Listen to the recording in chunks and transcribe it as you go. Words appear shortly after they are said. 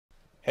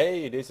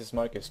Hey, this is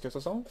Marcus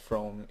Gustafsson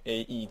from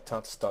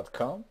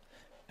aetuts.com,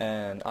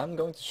 and I'm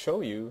going to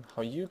show you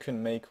how you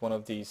can make one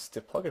of these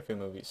typography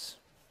movies.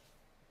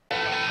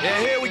 Yeah,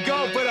 here we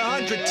go for the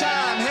 100th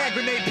time. Hand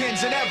grenade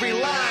pins in every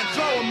line,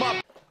 throw them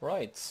up.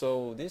 Right,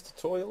 so this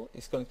tutorial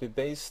is going to be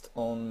based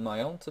on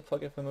my own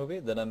typography movie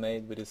that I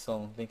made with the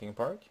song Linkin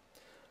Park.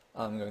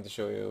 I'm going to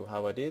show you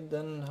how I did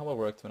and how I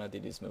worked when I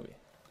did this movie.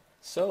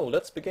 So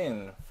let's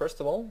begin. First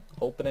of all,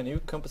 open a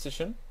new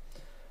composition.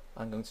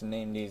 I'm going to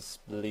name this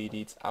Bleed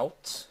It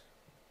Out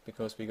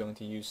because we're going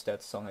to use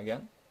that song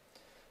again.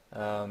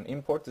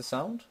 Import the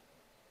sound,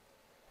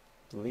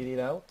 bleed it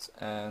out,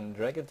 and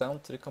drag it down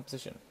to the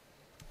composition.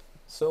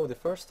 So the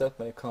first step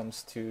when it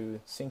comes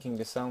to syncing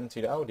the sound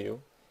to the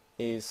audio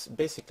is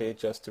basically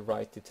just to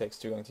write the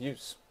text you're going to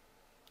use.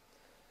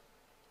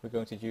 We're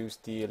going to use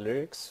the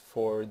lyrics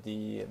for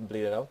the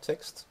bleed it out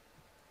text.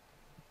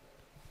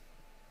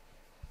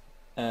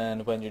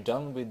 And when you're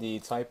done with the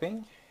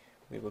typing,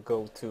 we will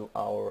go to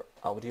our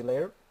audio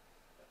layer,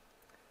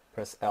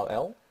 press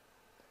LL,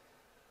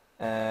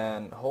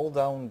 and hold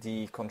down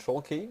the control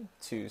key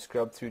to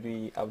scrub through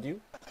the audio.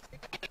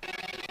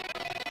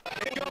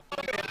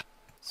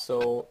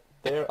 So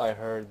there I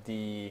heard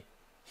the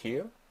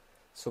here,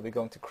 so we're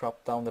going to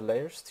crop down the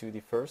layers to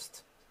the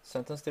first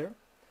sentence there.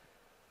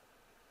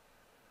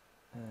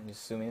 And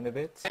just zoom in a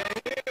bit.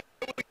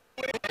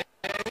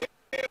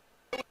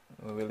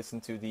 We will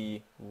listen to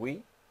the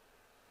we,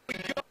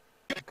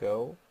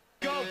 go,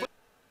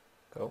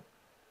 go,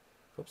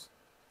 oops,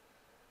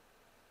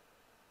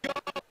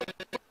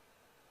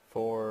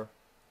 for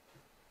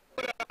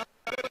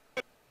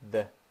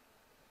the.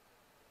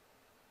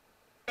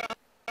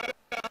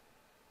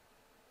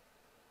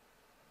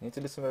 You need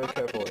to listen very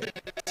carefully.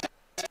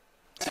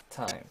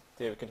 Time.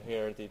 There you can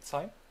hear the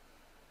time.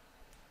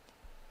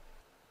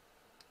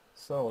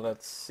 So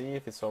let's see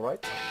if it's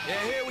alright.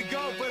 Yeah, here we go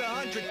for the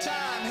 100th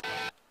time.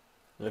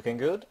 Looking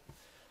good.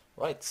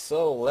 Right,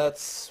 so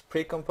let's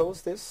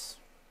pre-compose this.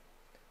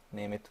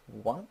 Name it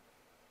 1.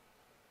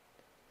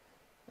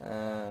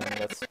 And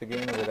let's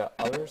begin with the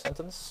other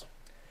sentence.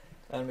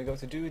 And we're going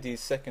to do the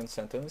second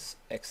sentence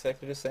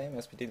exactly the same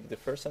as we did with the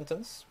first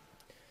sentence.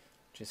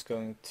 Just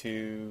going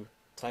to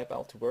type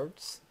out the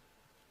words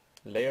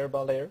layer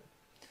by layer.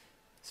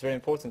 It's very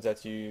important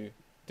that you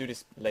do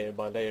this layer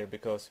by layer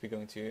because we're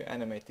going to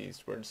animate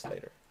these words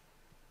later.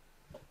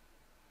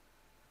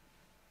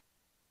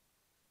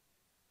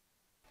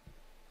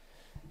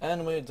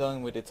 And when we're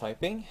done with the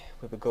typing,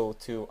 we will go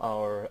to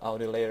our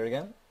audio layer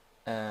again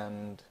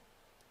and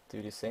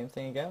do the same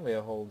thing again.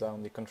 We'll hold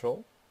down the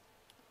control.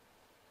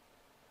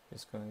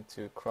 Just going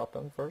to crop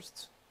them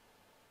first,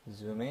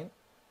 zoom in,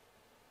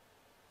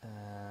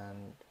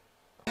 and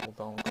hold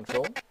down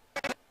control.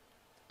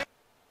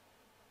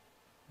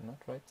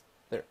 Not right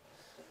there.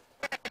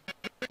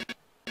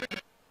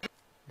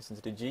 Listen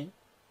to the G,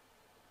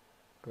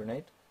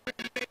 grenade.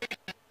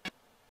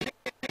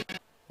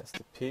 That's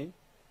the P.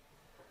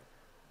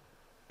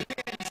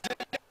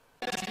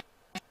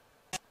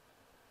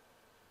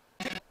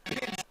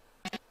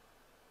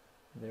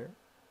 There,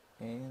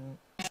 and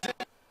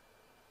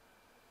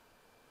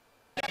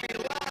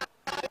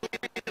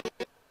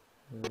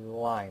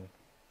line.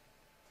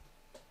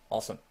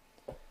 Awesome.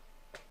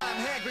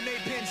 Hand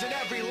grenade pins in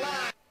every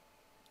line.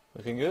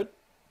 Looking good.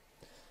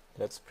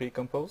 Let's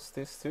pre-compose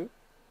this too.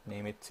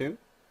 Name it 2.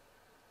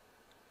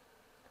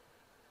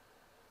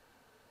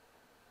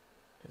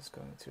 Just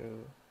going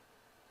to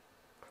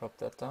crop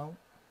that down.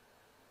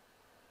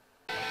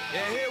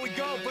 Yeah, here we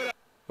go for the.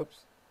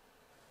 Oops.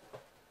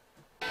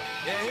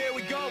 Yeah, here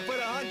we go for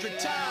the 100th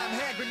time.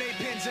 Hand grenade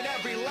pins in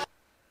every line.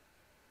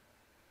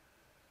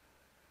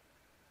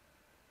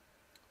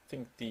 I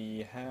think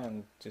the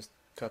hand just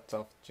cut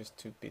off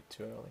just a bit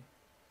too early.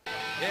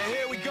 Yeah,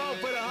 here we go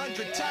for the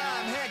 100th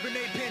time. Hand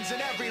grenade pins in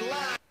every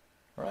line.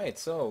 Right,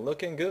 so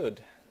looking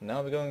good.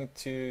 Now we're going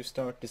to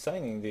start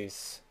designing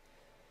these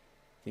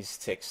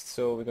texts.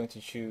 So we're going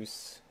to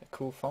choose a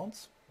cool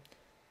font.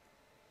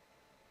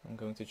 I'm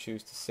going to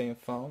choose the same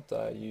font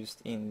I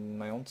used in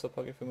my own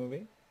typography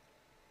movie.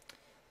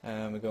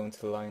 And we're going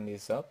to line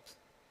this up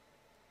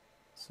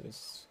so it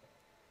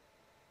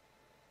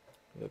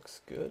looks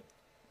good.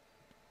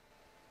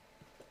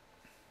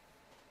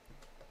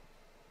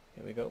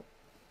 Here we go.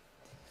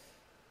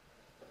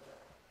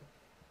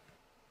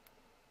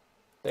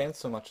 There ain't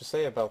so much to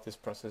say about this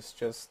process,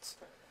 just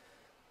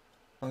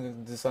I'm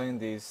going to design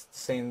these the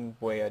same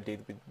way I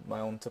did with my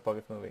own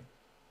typography movie.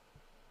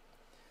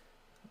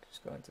 I'm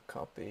just going to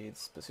copy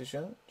its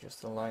position,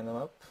 just to line them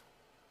up.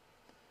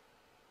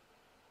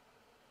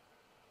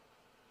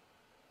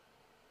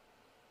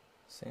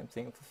 Same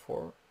thing for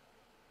 4.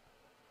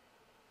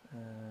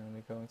 And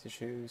we're going to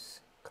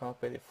choose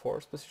copy the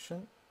 4's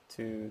position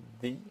to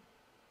the.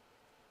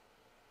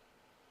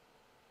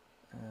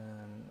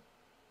 And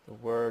the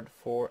word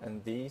for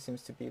and the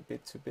seems to be a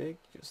bit too big.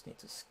 Just need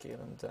to scale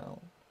them down.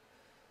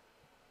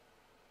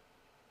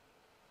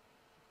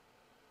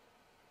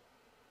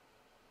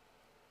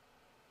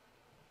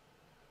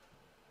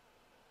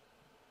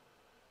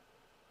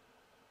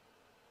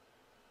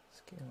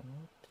 Scale them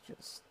up,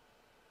 just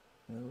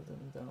move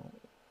them down,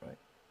 right?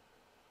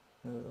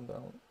 Move them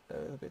down a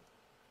little bit.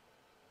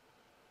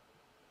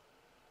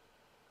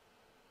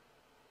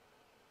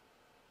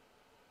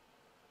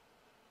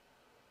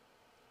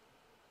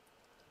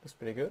 Looks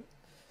pretty good.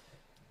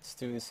 Let's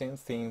do the same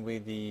thing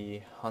with the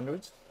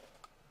 100.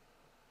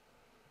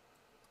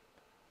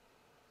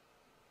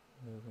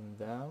 Move them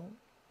down,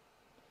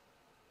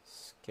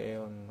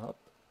 scale them up,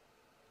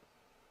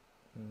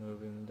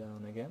 move them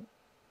down again.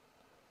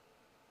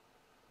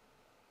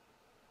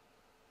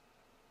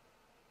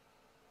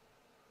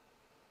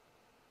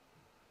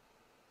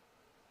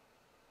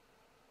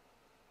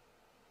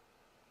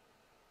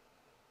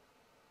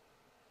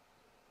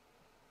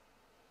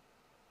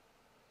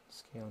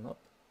 Scale them up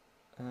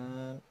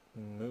and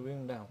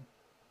moving down.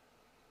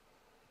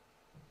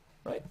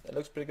 Right, that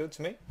looks pretty good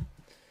to me.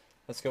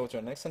 Let's go to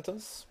our next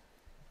sentence.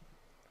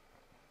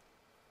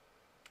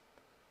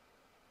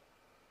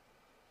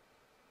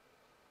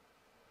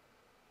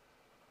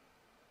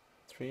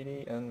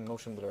 .3D and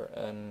motion blur,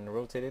 and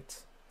rotate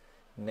it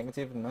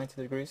negative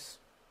 90 degrees.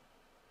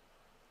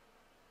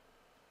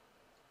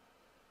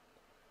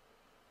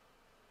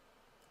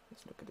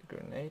 Let's look at the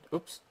grenade.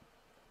 Oops!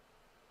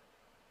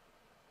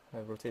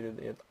 I've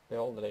rotated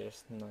all the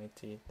layers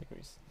 90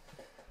 degrees.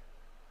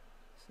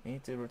 So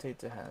need to rotate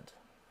the hand.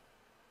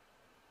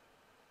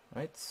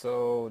 Right,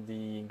 so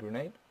the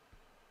grenade.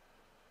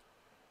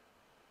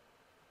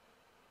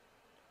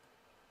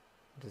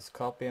 Just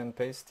copy and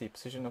paste the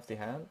position of the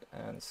hand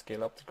and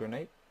scale up the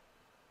grenade.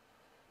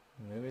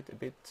 Move it a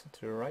bit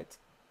to the right.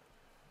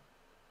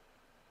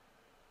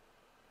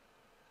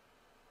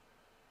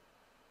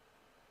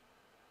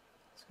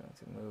 It's going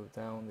to move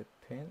down the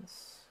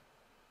pins.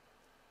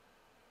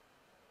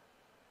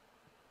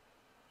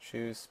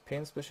 Choose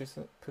pins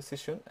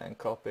position and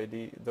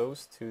copy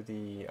those to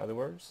the other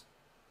words.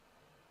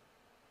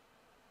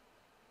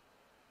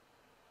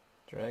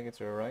 Drag it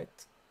to the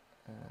right.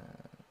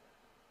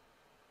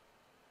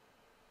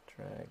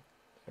 Drag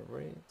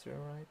array to the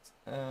right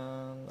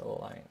and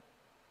align.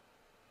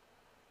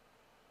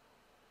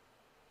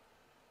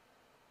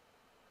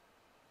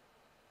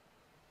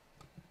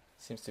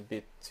 Seems a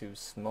bit too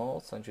small,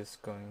 so I'm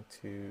just going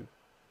to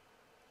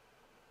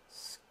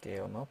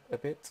scale them up a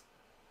bit.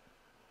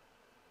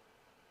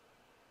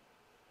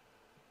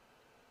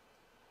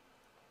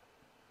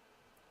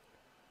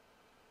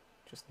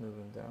 Just move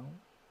them down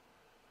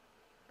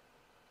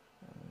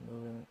and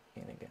move them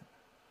in again.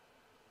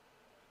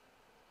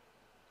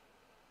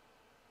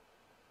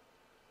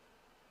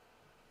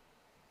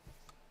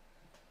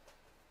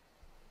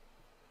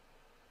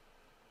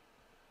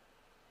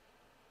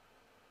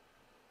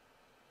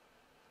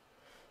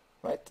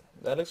 Right,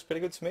 that looks pretty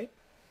good to me.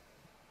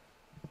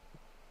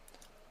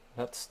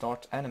 Let's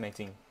start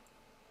animating.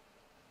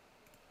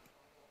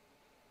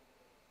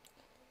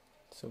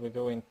 So we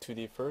go into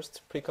the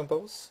first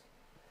pre-compose,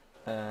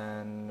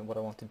 and what I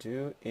want to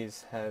do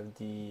is have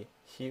the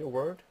here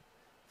word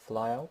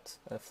fly out,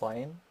 fly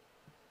in.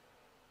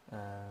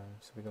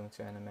 So we're going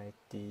to animate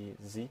the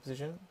Z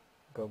position,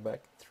 go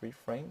back 3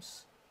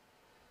 frames,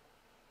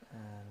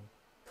 and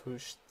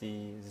push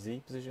the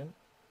Z position.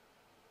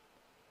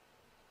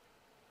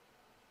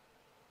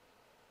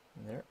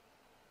 There.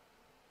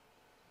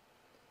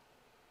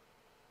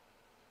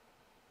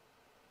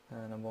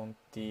 And I want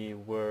the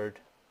word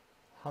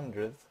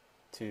 100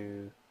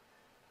 to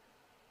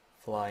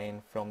fly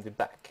in from the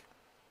back.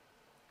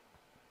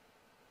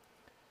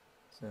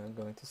 So I'm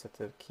going to set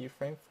a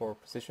keyframe for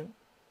position.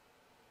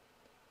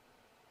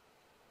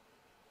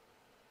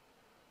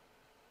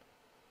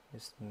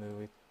 Just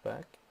move it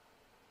back.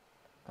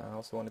 I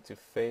also want it to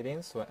fade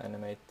in, so I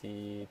animate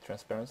the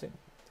transparency,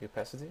 the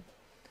opacity.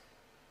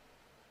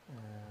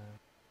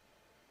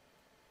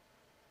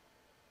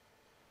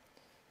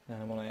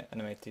 And I want to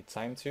animate the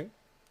time too,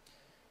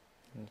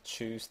 and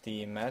choose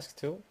the mask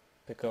tool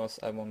because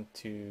I want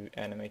to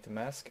animate the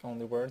mask on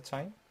the word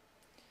time.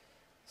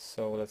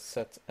 So let's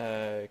set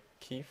a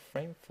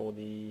keyframe for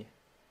the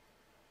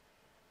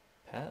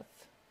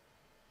path.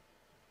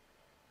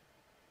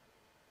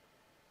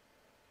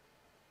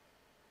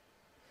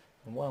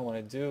 And what I want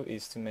to do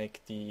is to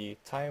make the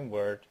time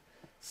word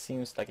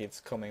seems like it's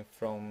coming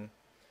from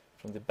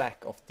the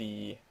back of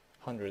the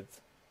 100th.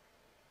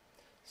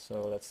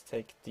 So let's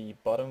take the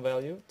bottom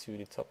value to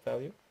the top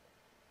value.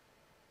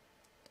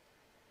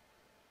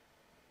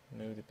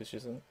 Move the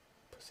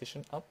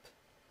position up.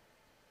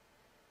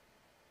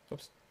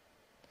 Oops.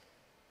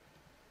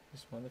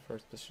 Just one the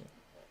first position.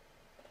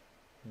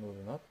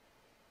 Moving up.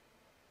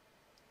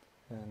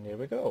 And here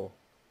we go.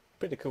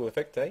 Pretty cool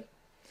effect, eh?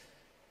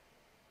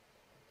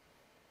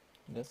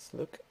 Let's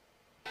look.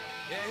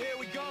 Yeah, here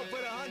we go for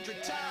the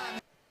 100th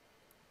time.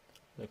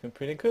 Looking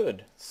pretty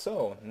good.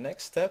 So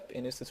next step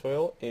in this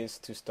tutorial is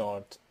to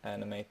start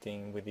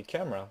animating with the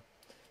camera.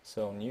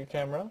 So new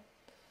camera,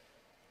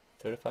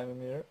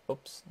 35mm,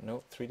 oops,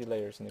 no 3D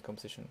layers in the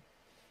composition.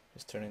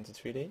 Just turn it into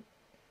 3D.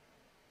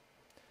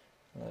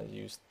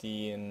 Use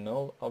the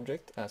null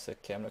object as a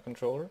camera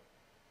controller.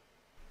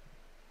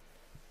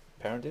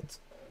 Parent it.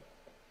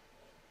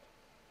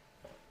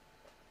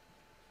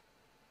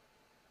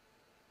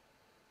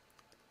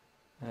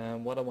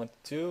 And what I want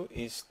to do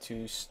is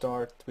to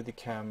start with the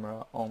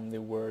camera on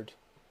the word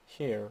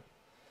here.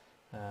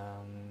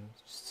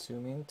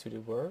 Zoom in to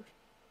the word,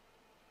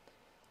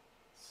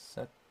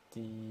 set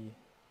the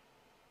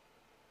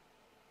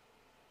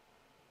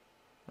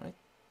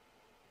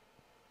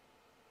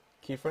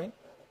keyframe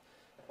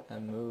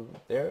and move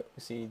there.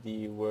 We see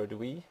the word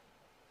we,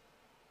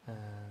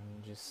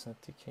 and just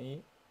set the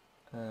key.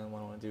 And what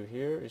I want to do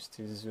here is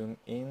to zoom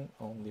in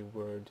on the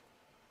word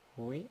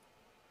we.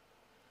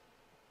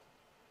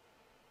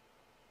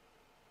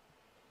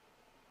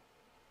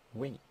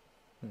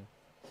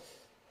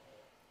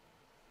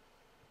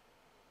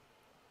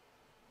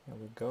 Here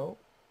we go.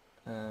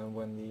 And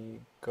when the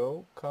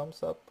go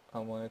comes up, I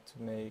want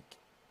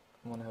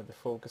to have the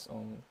focus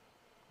on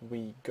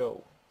we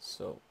go.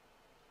 So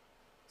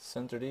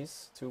center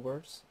these two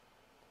words.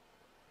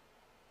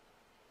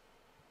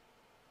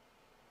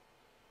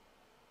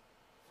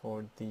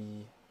 For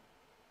the,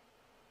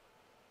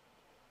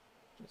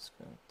 just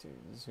going to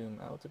zoom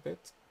out a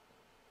bit.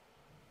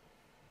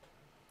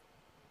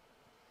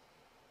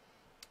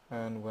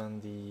 And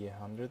when the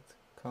 100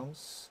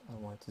 comes, I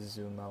want to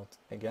zoom out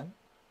again.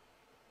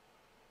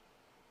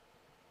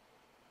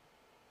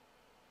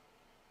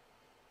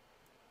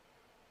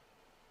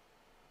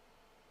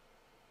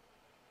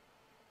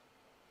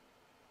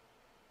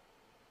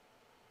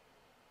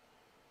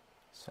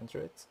 Center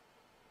it.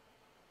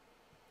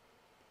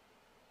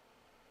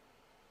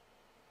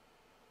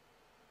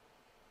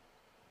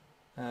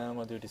 And I'm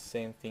going to do the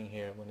same thing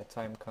here. When the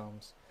time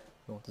comes,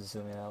 we want to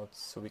zoom it out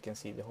so we can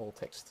see the whole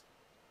text.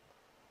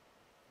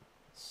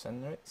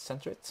 Center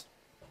it.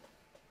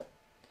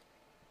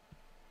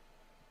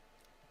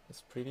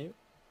 Let's preview.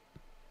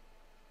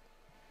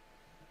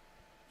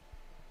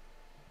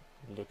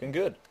 Looking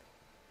good.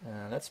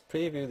 Let's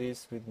preview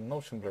this with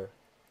motion blur.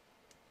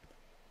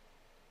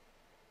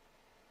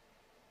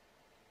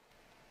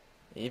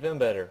 Even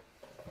better.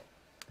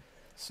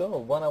 So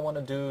what I want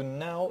to do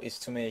now is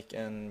to make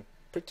a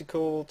pretty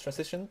cool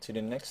transition to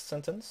the next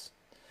sentence,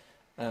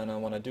 and I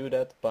want to do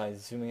that by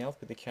zooming out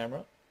with the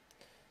camera,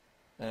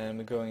 and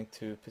we're going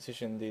to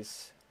position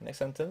this next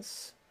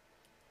sentence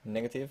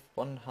negative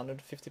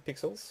 150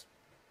 pixels,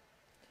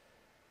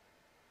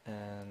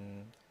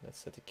 and let's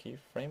set a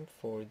keyframe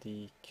for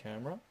the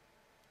camera,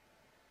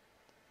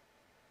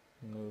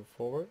 move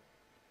forward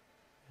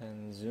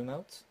and zoom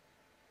out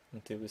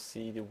until we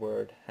see the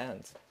word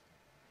hand.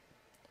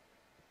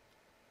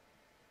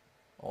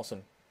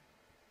 Awesome.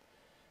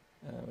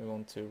 We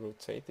want to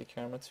rotate the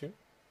camera too.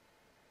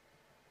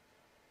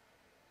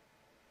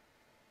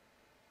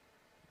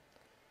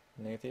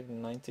 Negative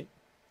 90.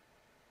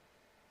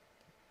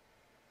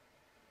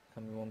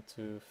 And we want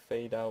to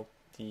fade out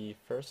the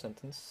first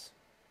sentence.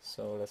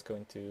 So let's go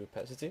into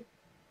opacity.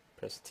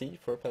 Press T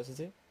for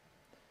opacity.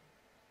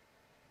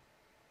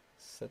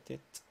 Set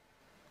it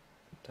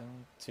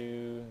down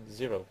to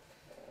 0.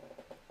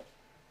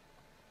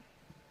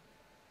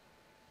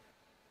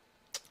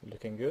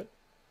 Looking good.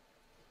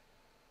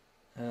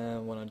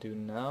 And what I do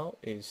now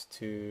is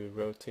to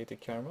rotate the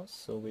camera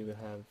so we will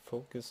have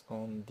focus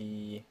on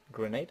the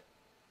grenade.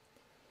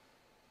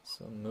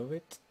 So move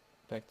it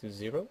back to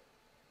 0.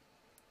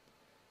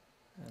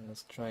 And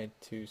let's try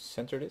to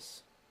center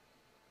this.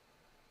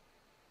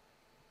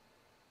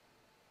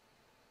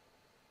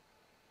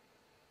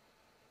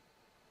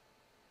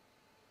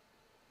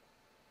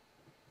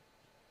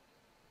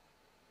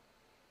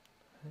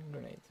 And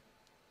grenade.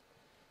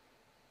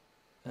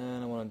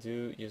 And I want to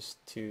do is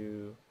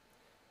to,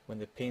 when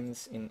the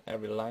pins in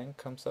every line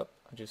comes up,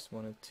 I just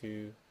wanted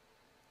to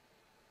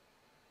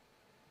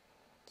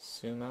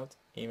zoom out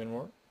even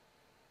more.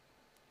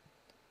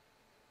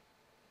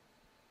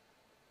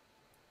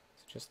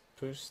 So just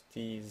push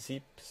the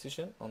Z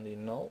position on the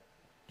null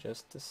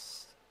just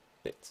this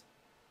bit.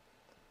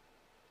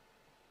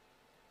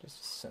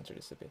 Just center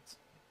this a bit.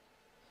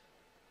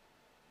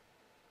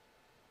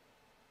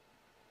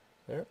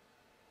 There.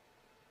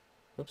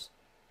 Oops.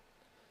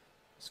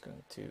 Just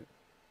going to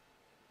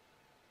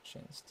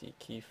change the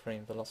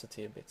keyframe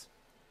velocity a bit.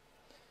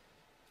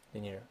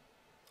 Linear.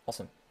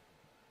 Awesome.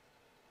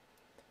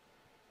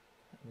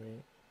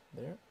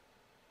 There.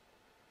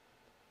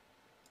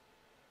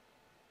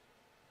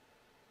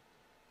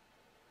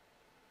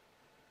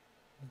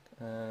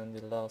 And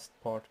the last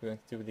part we're going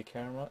to do with the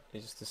camera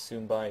is just to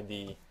zoom by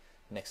the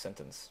next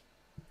sentence.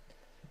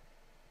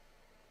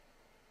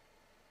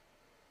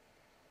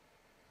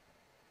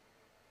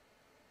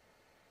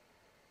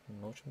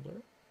 Motion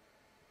blur.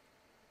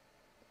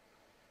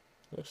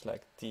 Looks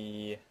like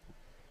the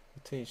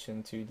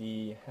rotation to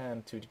the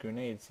hand to the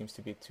grenade seems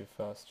to be too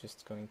fast.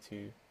 Just going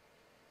to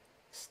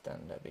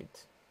extend a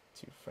bit,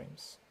 2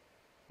 frames.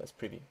 Let's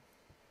preview.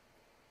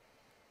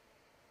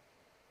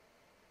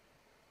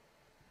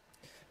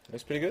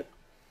 Looks pretty good.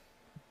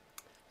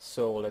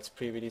 So let's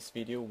preview this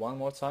video one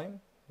more time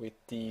with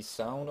the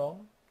sound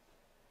on.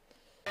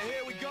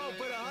 Here we go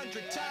for the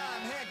 100th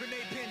time. Hand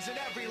grenade pins in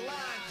every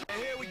line.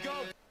 Here we go.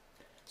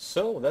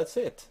 So that's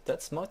it.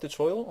 That's my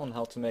tutorial on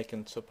how to make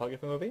a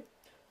typography movie.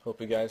 Hope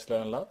you guys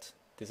learned a lot.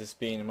 This has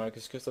been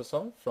Marcus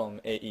Gustafsson from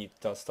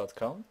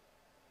aetas.com.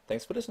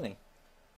 Thanks for listening.